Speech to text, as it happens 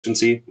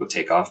efficiency with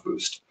Takeoff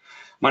Boost.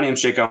 My name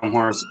is Jake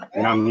Elmhorst,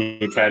 and I'm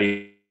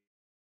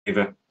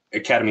the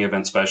Academy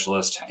Event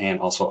Specialist and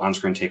also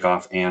On-Screen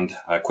Takeoff and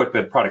Quick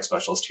Bid Product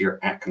Specialist here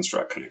at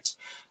Construct Connect.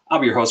 I'll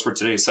be your host for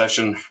today's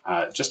session.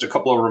 Just a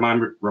couple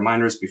of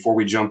reminders before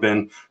we jump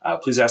in.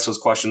 Please ask those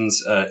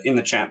questions in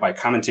the chat by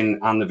commenting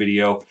on the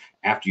video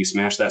after you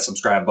smash that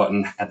subscribe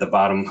button at the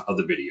bottom of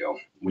the video.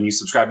 When you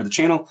subscribe to the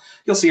channel,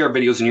 you'll see our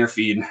videos in your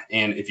feed.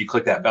 And if you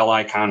click that bell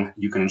icon,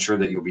 you can ensure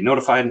that you'll be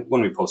notified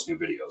when we post new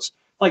videos,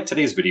 like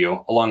today's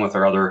video, along with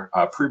our other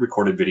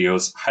pre-recorded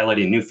videos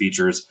highlighting new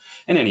features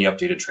and any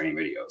updated training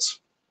videos.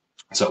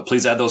 So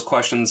please add those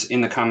questions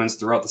in the comments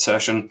throughout the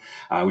session.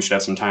 We should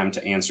have some time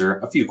to answer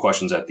a few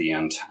questions at the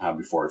end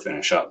before we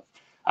finish up.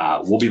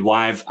 We'll be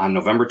live on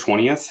November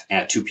 20th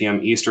at 2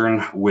 p.m.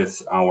 Eastern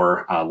with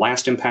our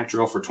last impact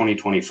drill for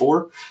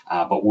 2024,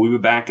 but we'll be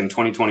back in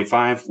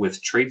 2025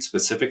 with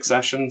trade-specific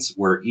sessions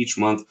where each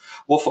month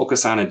we'll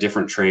focus on a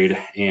different trade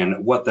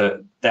and what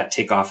that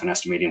takeoff and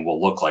estimating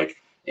will look like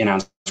in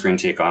On-Screen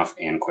Takeoff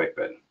and Quick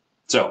Bid.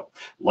 So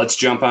let's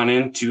jump on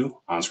into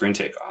On-Screen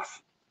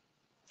Takeoff.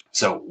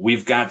 So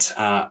we've got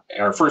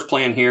our first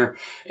plan here,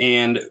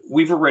 and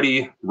we've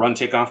already run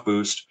Takeoff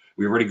Boost.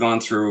 We've already gone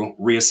through,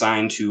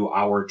 reassigned to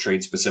our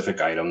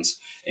trade-specific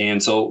items.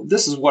 And so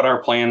this is what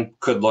our plan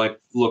could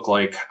look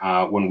like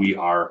when we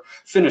are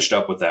finished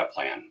up with that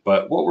plan.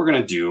 But what we're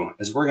going to do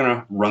is we're going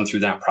to run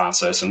through that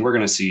process, and we're going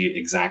to see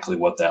exactly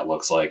what that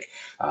looks like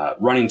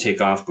running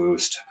Takeoff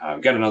Boost.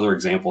 I've got another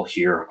example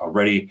here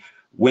already.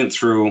 Went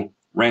through,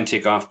 ran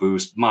Takeoff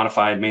Boost,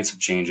 modified, made some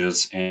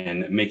changes,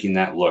 and making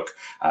that look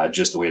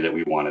just the way that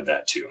we wanted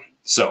that to.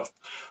 So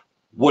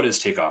what is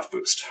Takeoff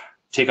Boost?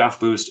 Takeoff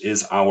Boost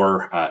is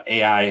our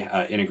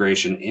AI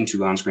integration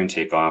into On-Screen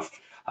Takeoff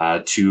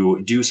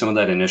to do some of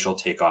that initial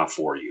takeoff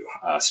for you,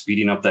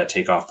 speeding up that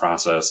takeoff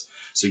process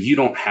so you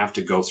don't have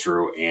to go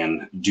through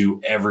and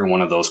do every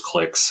one of those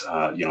clicks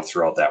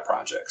throughout that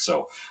project.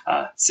 So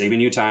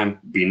saving you time,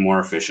 being more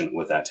efficient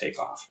with that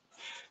takeoff.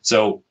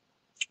 So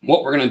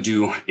what we're going to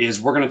do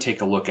is we're going to take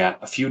a look at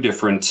a few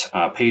different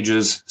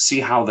pages, see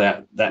how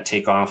that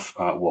takeoff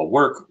will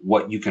work,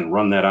 what you can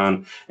run that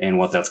on, and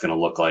what that's going to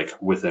look like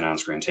within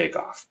On-Screen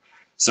Takeoff.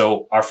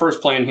 So our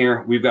first plan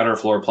here, we've got our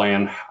floor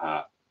plan.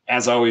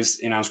 As always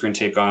in On-Screen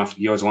Takeoff,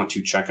 you always want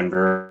to check and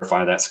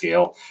verify that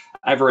scale.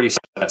 I've already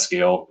set that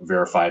scale,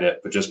 verified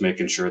it, but just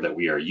making sure that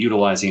we are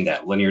utilizing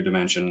that linear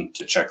dimension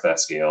to check that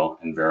scale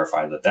and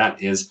verify that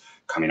that is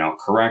coming out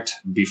correct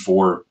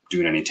before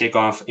doing any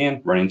takeoff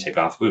and running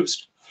Takeoff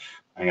Boost.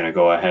 I'm going to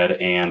go ahead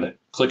and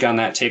click on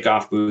that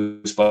Takeoff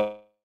Boost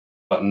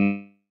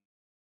button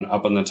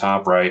up on the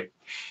top right.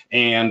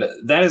 And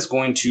that is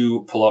going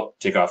to pull up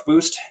Takeoff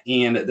Boost.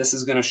 And this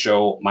is going to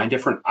show my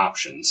different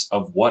options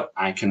of what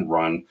I can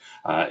run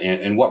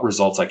and what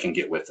results I can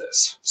get with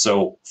this.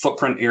 So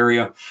footprint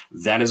area,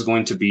 that is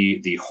going to be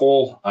the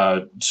whole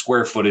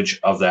square footage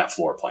of that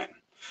floor plan.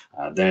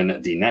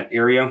 Then the net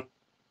area,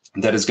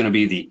 that is going to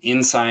be the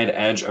inside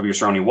edge of your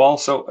surrounding wall.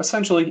 So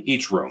essentially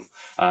each room.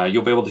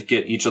 You'll be able to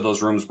get each of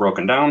those rooms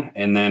broken down,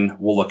 and then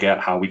we'll look at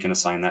how we can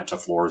assign that to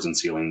floors and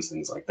ceilings,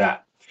 things like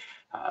that.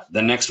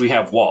 Then next we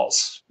have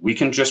walls. We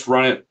can just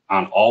run it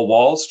on all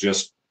walls,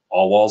 just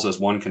all walls as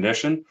one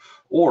condition,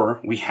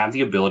 or we have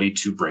the ability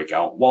to break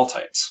out wall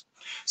types.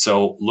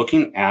 So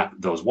looking at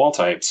those wall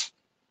types,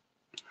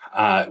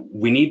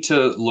 we need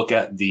to look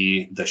at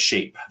the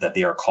shape that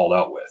they are called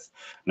out with.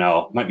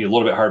 Now, it might be a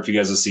little bit hard for you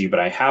guys to see, but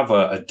I have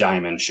a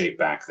diamond shape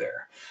back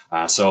there.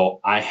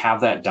 So I have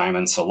that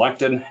diamond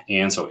selected,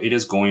 and so it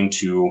is going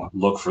to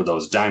look for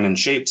those diamond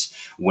shapes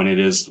when it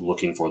is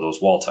looking for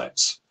those wall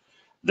types.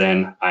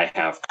 Then I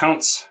have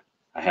counts.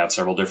 I have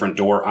several different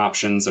door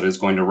options that is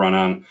going to run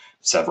on,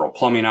 several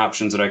plumbing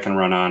options that I can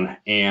run on,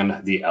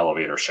 and the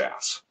elevator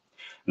shafts.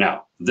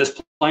 Now, this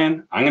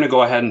plan, I'm going to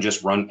go ahead and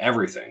just run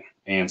everything.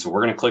 And so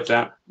we're going to click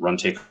that, run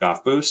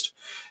Takeoff Boost.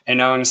 And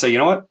now I'm going to say, you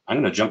know what? I'm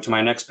going to jump to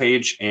my next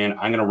page, and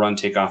I'm going to run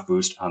Takeoff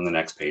Boost on the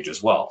next page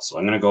as well. So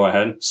I'm going to go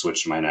ahead,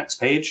 switch to my next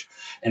page,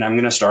 and I'm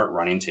going to start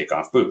running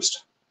Takeoff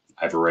Boost.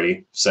 I've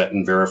already set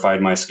and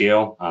verified my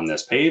scale on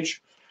this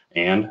page.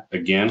 And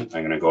again,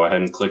 I'm going to go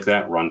ahead and click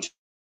that, run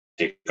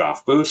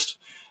Takeoff Boost.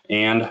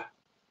 And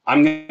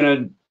I'm going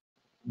to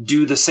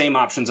do the same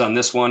options on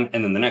this one,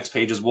 and then the next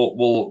pages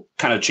we'll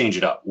kind of change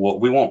it up.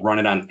 We won't run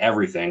it on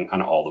everything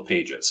on all the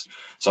pages.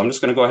 So I'm just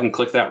going to go ahead and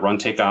click that run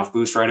Takeoff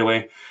Boost right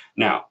away.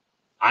 Now,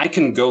 I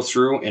can go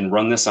through and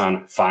run this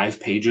on 5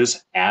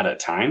 pages at a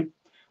time.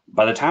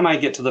 By the time I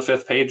get to the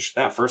 5th page,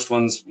 that first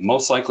one's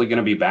most likely going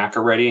to be back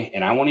already,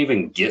 and I won't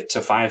even get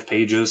to 5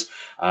 pages,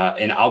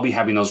 and I'll be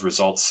having those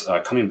results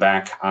coming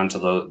back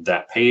onto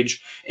that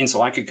page. And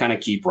so I could kind of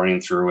keep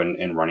running through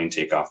and running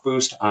Takeoff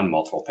Boost on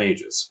multiple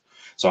pages.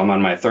 So I'm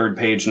on my 3rd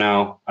page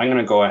now. I'm going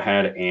to go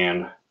ahead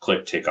and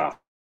click Takeoff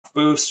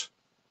Boost.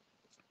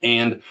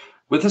 And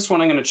with this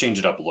one, I'm going to change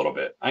it up a little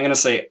bit. I'm going to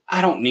say,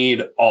 I don't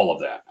need all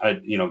of that.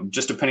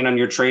 Just depending on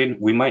your trade,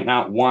 we might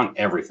not want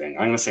everything.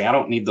 I'm going to say, I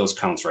don't need those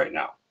counts right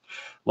now.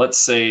 let's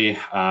say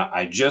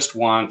I just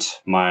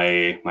want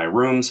my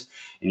rooms,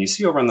 and you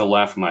see over on the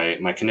left,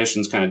 my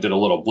conditions kind of did a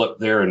little blip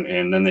there,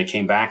 and then they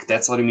came back.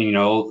 That's letting me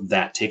know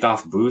that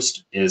takeoff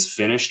boost is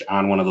finished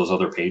on one of those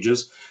other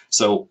pages.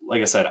 So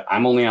like I said,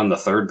 I'm only on the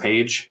third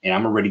page, and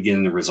I'm already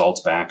getting the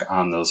results back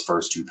on those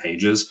first two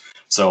pages.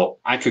 So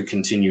I could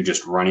continue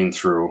just running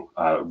through,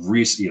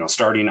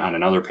 starting on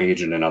another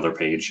page and another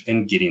page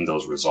and getting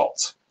those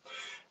results.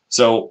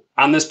 So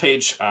on this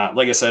page,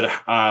 like I said,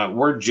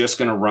 we're just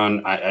going to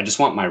run, I just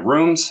want my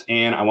rooms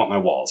and I want my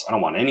walls. I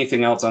don't want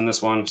anything else on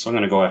this one. So I'm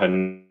going to go ahead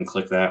and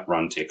click that,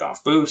 run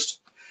takeoff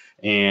boost.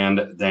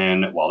 And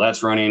then while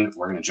that's running,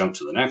 we're going to jump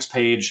to the next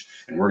page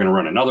and we're going to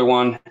run another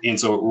one. And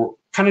so we're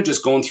kind of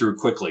just going through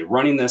quickly,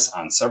 running this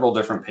on several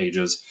different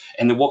pages,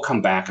 and then we'll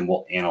come back and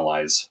we'll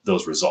analyze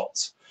those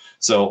results.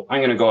 So I'm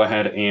going to go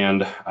ahead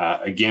and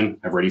again,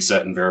 I've already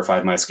set and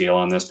verified my scale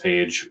on this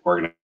page. We're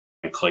going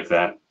to click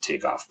that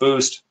takeoff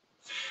boost.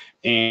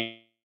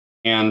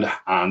 And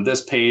on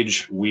this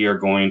page, we are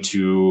going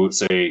to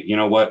say, you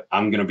know what,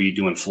 I'm going to be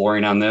doing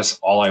flooring on this.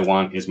 All I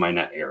want is my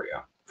net area.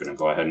 I'm going to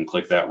go ahead and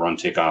click that run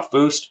takeoff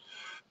boost.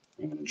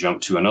 I'm going to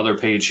jump to another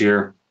page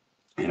here.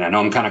 And I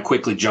know I'm kind of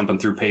quickly jumping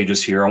through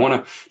pages here. I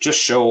want to just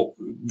show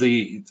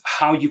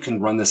how you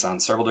can run this on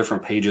several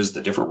different pages,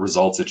 the different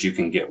results that you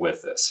can get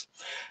with this.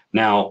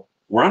 Now,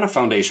 we're on a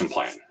foundation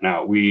plan.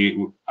 Now,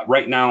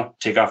 right now,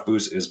 takeoff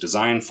boost is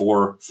designed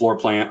for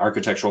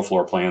architectural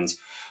floor plans.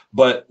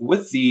 But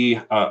with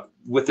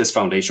this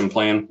foundation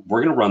plan,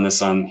 we're going to run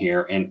this on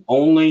here and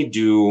only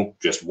do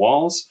just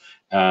walls,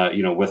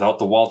 without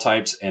the wall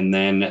types, and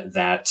then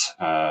that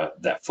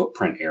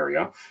footprint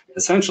area.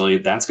 Essentially,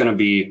 that's going to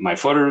be my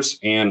footers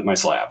and my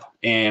slab,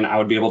 and I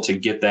would be able to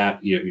get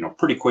that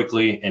pretty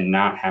quickly and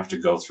not have to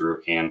go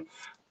through and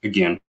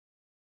again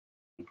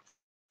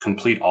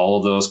complete all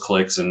of those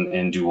clicks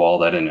and do all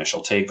that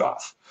initial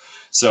takeoff.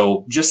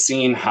 So just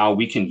seeing how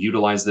we can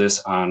utilize this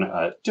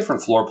on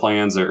different floor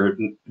plans or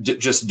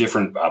just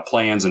different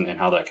plans and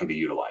how that can be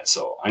utilized.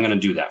 So I'm going to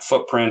do that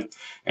footprint,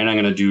 and I'm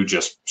going to do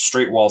just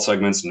straight wall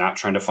segments, not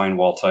trying to find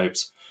wall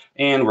types.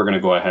 And we're going to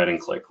go ahead and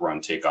click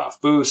run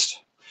takeoff boost.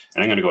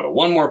 And I'm going to go to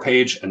one more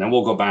page, and then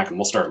we'll go back and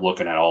we'll start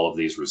looking at all of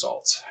these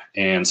results.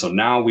 And so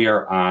now we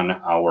are on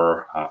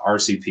our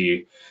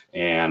RCP,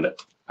 and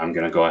I'm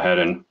going to go ahead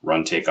and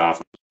run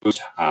takeoff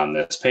boost on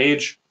this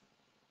page.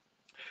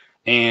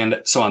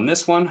 And so on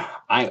this one,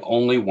 I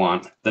only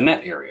want the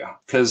net area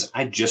because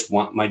I just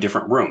want my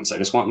different rooms. I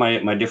just want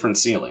my different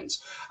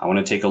ceilings. I want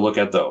to take a look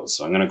at those.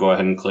 So I'm going to go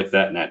ahead and click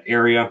that net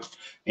area,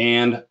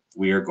 and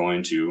we are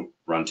going to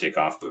run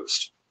takeoff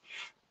boost.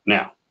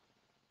 Now,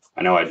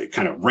 I know I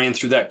kind of ran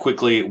through that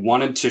quickly,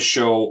 wanted to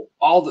show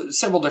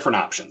several different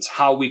options,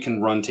 how we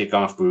can run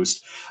takeoff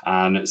boost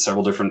on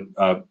several different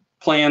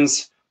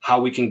plans, how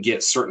we can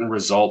get certain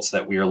results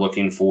that we are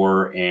looking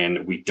for,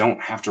 and we don't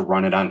have to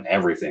run it on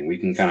everything. We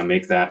can kind of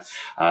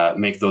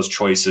make those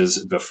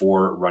choices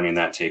before running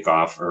that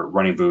takeoff or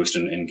running boost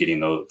and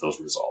getting those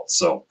results.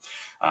 So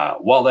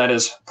while that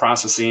is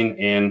processing,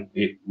 and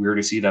we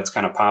already see that's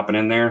kind of popping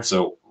in there.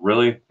 So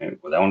really, that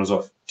one was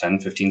what, 10,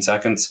 15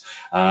 seconds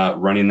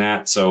running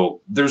that.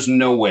 So there's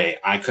no way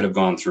I could have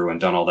gone through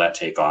and done all that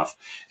takeoff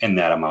in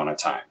that amount of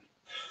time.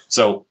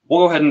 So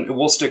we'll go ahead and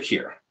we'll stick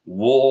here.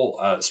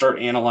 We'll start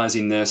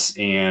analyzing this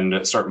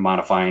and start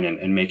modifying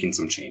and making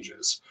some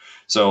changes.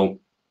 So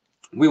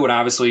we would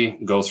obviously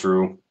go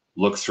through,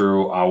 look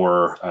through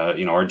our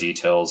our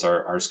details,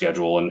 our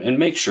schedule, and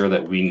make sure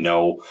that we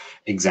know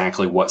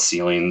exactly what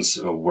ceilings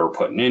we're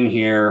putting in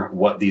here,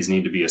 what these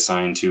need to be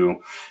assigned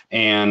to.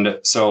 And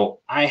so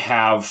I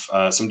have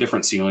some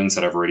different ceilings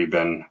that have already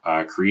been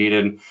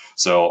created.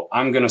 So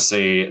I'm going to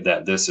say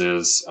that this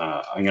is,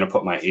 I'm going to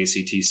put my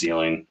ACT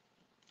ceiling,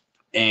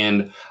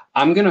 and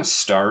I'm going to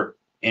start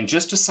and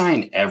just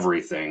assign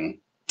everything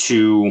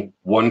to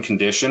one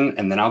condition,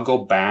 and then I'll go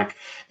back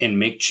and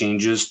make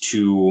changes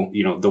to,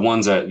 the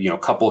ones that,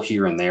 couple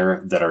here and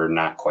there that are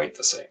not quite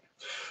the same.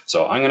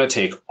 So I'm going to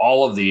take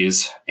all of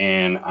these,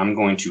 and I'm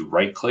going to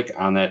right click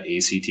on that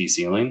ACT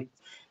ceiling,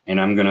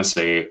 and I'm going to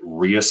say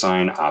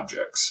reassign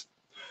objects.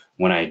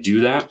 When I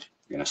do that,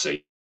 I'm going to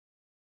say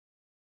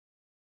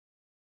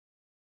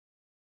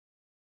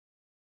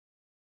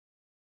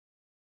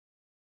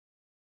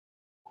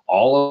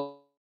all of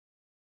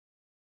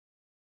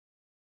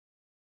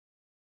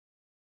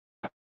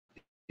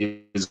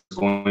is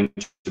going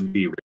to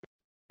be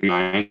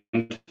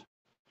realigned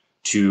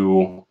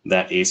to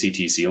that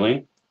ACT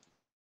ceiling,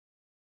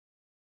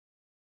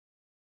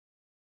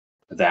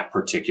 that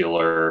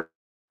particular,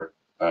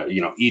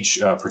 each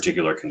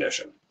particular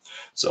condition.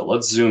 So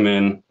let's zoom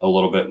in a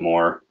little bit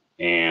more.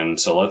 And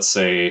so let's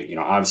say,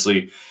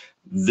 obviously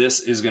this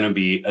is going to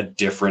be a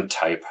different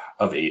type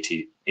of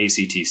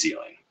ACT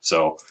ceiling.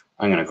 So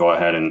I'm going to go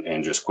ahead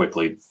and just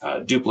quickly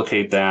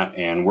duplicate that.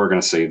 And we're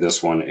going to say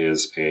this one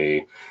is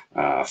a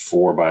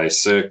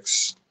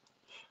 4x6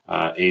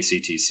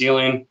 ACT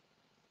ceiling.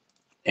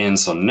 And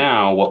so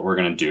now what we're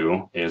going to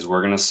do is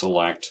we're going to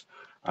select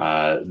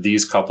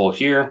these couple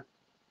here,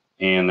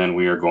 and then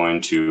we are going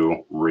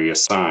to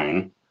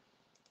reassign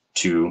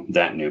to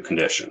that new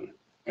condition.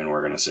 And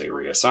we're going to say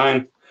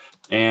reassign,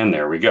 and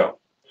there we go.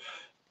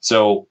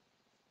 So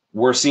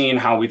we're seeing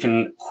how we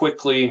can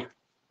quickly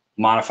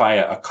modify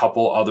a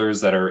couple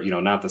others that are,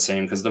 not the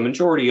same, because the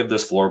majority of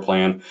this floor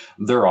plan,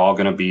 they're all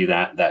going to be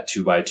that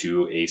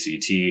 2x2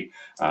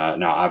 ACT.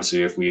 Now,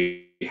 obviously, if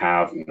we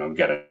have,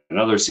 get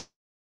another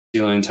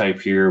ceiling type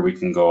here, we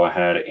can go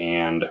ahead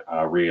and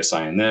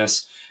reassign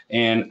this.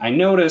 And I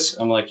notice,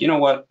 I'm like, you know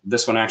what,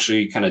 this one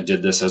actually kind of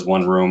did this as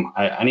one room.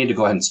 I need to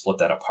go ahead and split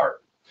that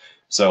apart.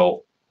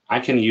 So I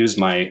can use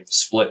my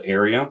split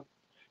area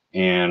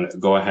and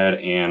go ahead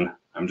and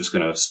I'm just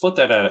going to split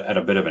that at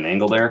a bit of an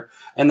angle there,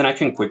 and then I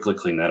can quickly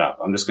clean that up.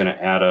 I'm just going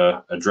to add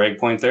a drag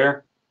point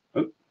there.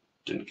 Oop,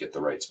 didn't get the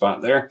right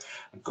spot there.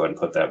 Go ahead and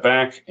put that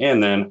back,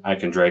 and then I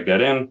can drag that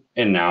in,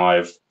 and now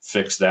I've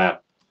fixed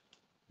that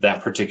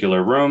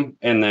particular room,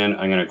 and then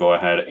I'm going to go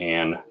ahead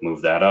and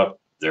move that up.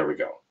 There we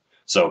go.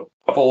 So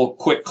a couple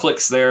quick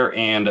clicks there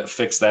and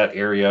fix that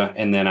area,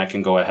 and then I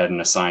can go ahead and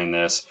assign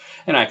this,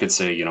 and I could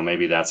say,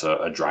 maybe that's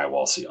a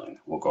drywall ceiling.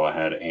 We'll go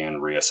ahead and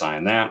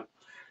reassign that,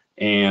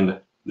 and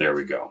there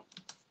we go.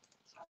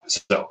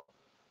 So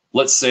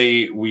let's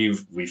say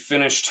we've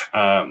finished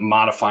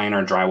modifying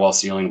our drywall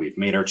ceiling. We've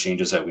made our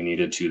changes that we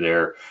needed to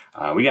there.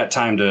 We got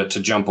time to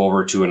jump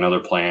over to another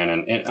plan,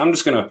 and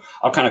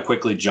I'll kind of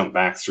quickly jump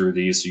back through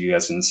these so you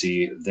guys can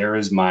see. There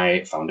is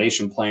my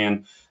foundation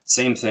plan.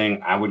 Same thing,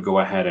 I would go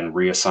ahead and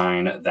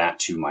reassign that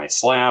to my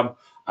slab.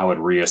 I would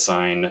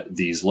reassign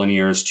these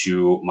linears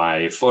to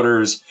my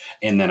footers,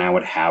 and then I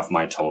would have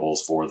my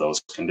totals for those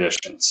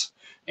conditions.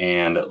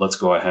 And let's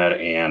go ahead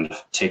and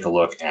take a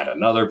look at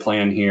another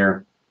plan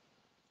here.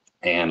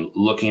 And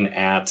looking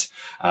at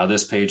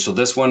this page, so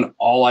this one,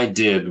 all I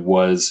did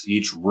was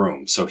each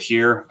room. So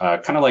here,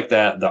 kind of like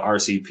the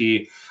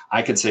RCP,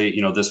 I could say,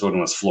 this one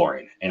was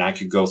flooring, and I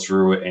could go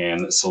through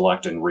and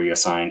select and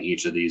reassign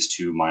each of these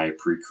to my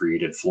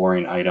pre-created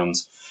flooring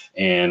items,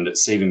 and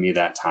saving me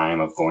that time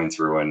of going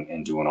through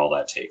and doing all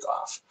that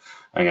takeoff.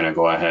 I'm going to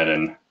go ahead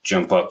and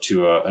jump up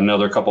to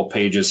another couple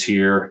pages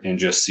here and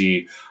just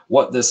see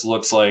what this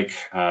looks like,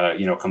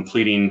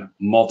 completing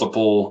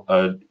multiple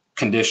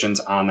conditions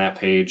on that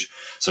page.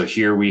 So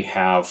here we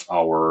have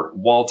our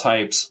wall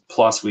types,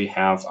 plus we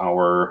have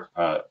our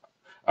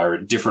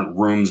different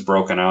rooms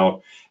broken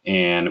out,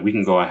 and we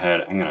can go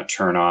ahead. I'm going to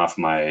turn off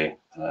my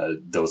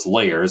those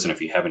layers, and if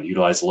you haven't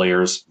utilized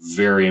layers,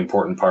 very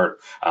important part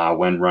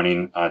when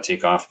running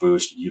takeoff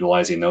boost,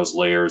 utilizing those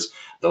layers.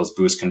 Those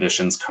boost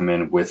conditions come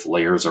in with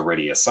layers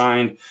already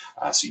assigned,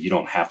 so you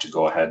don't have to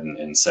go ahead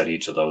and set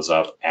each of those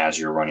up as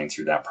you're running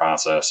through that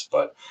process.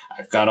 But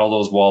I've got all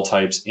those wall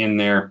types in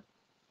there.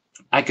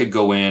 I could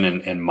go in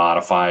and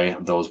modify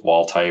those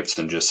wall types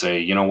and just say,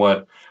 you know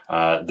what,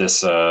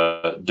 this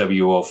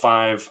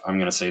W05, I'm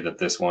going to say that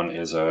this one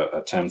is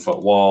a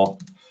 10-foot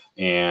wall,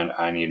 and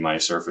I need my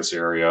surface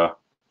area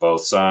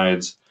both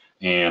sides,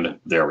 and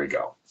there we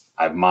go.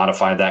 I've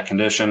modified that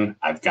condition.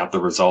 I've got the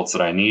results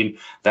that I need.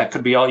 That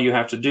could be all you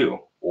have to do.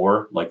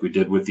 Or like we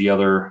did with the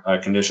other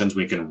conditions,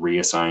 we can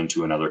reassign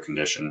to another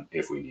condition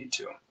if we need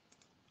to.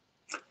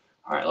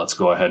 All right, let's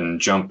go ahead and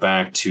jump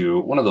back to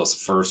one of those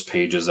first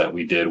pages that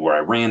we did where I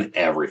ran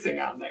everything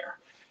on there.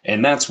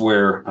 And that's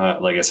where,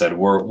 like I said,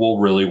 we'll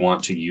really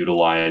want to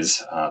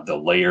utilize the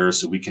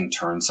layers so we can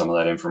turn some of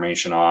that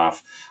information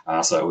off,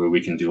 so that way we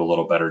can do a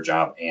little better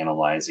job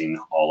analyzing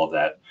all of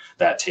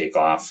that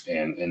takeoff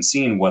and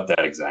seeing what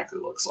that exactly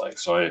looks like.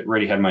 So I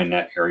already had my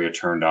net area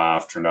turned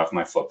off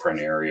my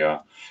footprint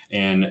area,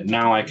 and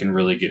now I can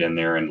really get in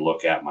there and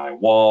look at my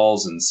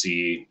walls and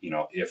see,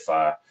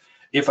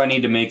 if I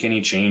need to make any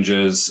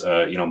changes,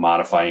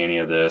 modify any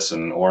of this,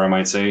 or I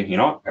might say,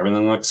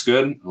 everything looks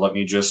good. Let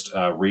me just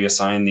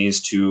reassign these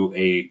to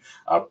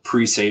a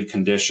pre-saved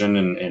condition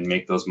and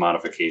make those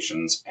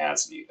modifications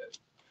as needed.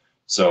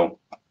 So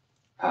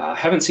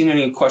haven't seen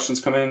any questions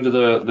come into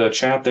the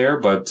chat there,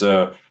 but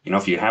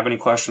if you have any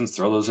questions,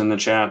 throw those in the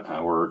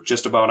chat. We're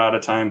just about out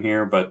of time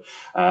here, but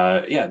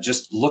yeah,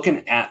 just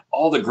looking at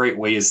all the great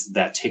ways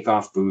that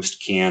Takeoff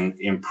Boost can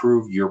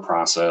improve your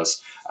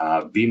process,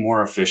 be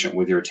more efficient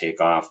with your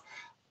takeoff.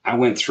 I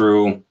went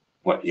through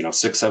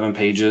 6-7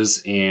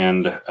 pages,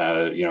 and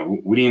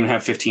we didn't even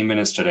have 15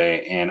 minutes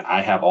today, and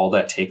I have all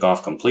that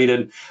takeoff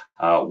completed.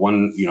 That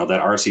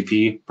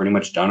RCP pretty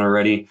much done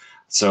already.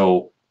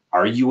 So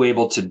are you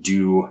able to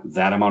do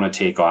that amount of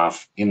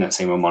takeoff in that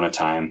same amount of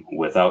time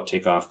without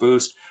Takeoff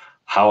Boost?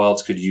 How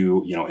else could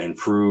you,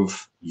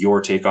 improve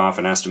your takeoff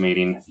and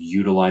estimating,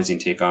 utilizing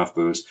Takeoff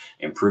Boost,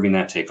 improving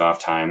that takeoff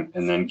time,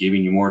 and then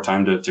giving you more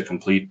time to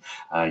complete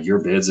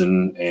your bids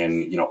and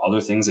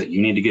other things that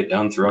you need to get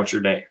done throughout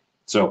your day?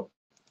 So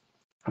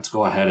let's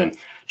go ahead and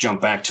jump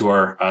back to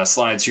our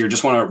slides here.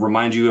 Just want to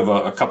remind you of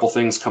a couple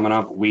things coming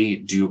up. We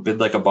do Bid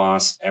Like a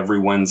Boss every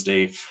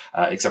Wednesday,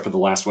 except for the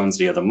last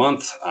Wednesday of the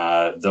month.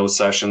 Those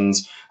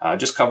sessions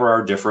just cover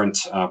our different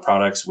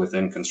products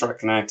within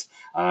Construct Connect.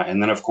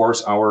 And then, of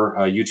course, our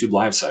YouTube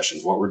live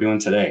sessions, what we're doing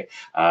today.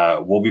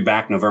 We'll be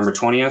back November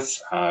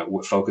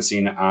 20th,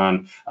 focusing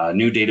on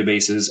new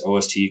databases,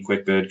 OST,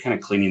 QuickBid, kind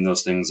of cleaning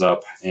those things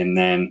up. And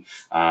then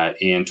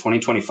in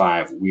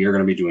 2025, we are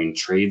going to be doing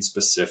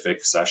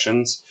trade-specific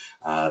sessions.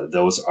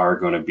 Those are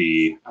going to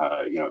be,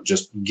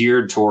 just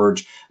geared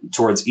towards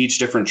each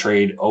different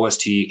trade,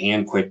 OST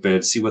and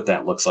QuickBid, see what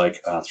that looks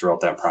like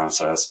throughout that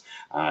process.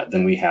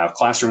 Then we have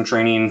classroom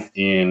training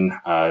in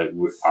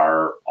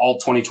our all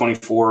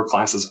 2024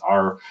 classes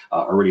are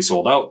already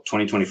sold out.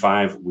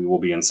 2025, we will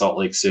be in Salt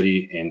Lake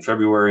City in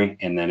February,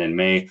 and then in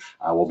May,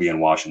 we'll be in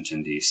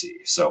Washington, D.C.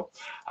 So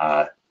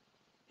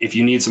if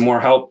you need some more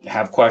help,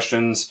 have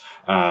questions,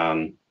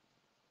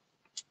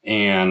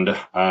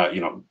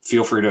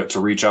 feel free to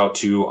reach out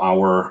to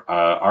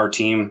our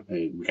team.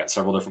 We got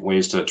several different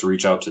ways to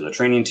reach out to the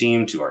training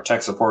team, to our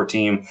tech support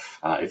team.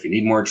 If you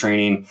need more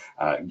training,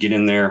 get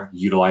in there,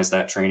 utilize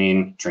that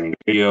training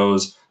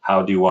videos.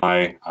 How do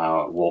I?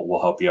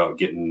 We'll help you out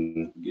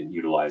getting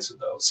utilized with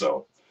those.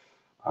 So.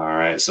 All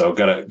right, so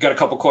got a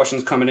couple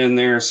questions coming in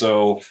there.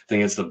 So I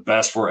think it's the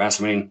best for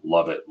estimating.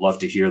 Love it. Love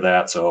to hear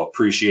that. So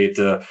appreciate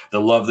the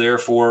love there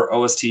for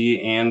OST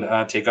and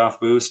Takeoff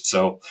Boost.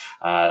 So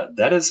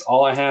that is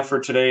all I have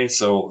for today.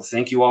 So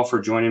thank you all for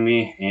joining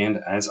me.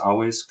 And as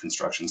always,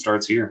 construction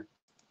starts here.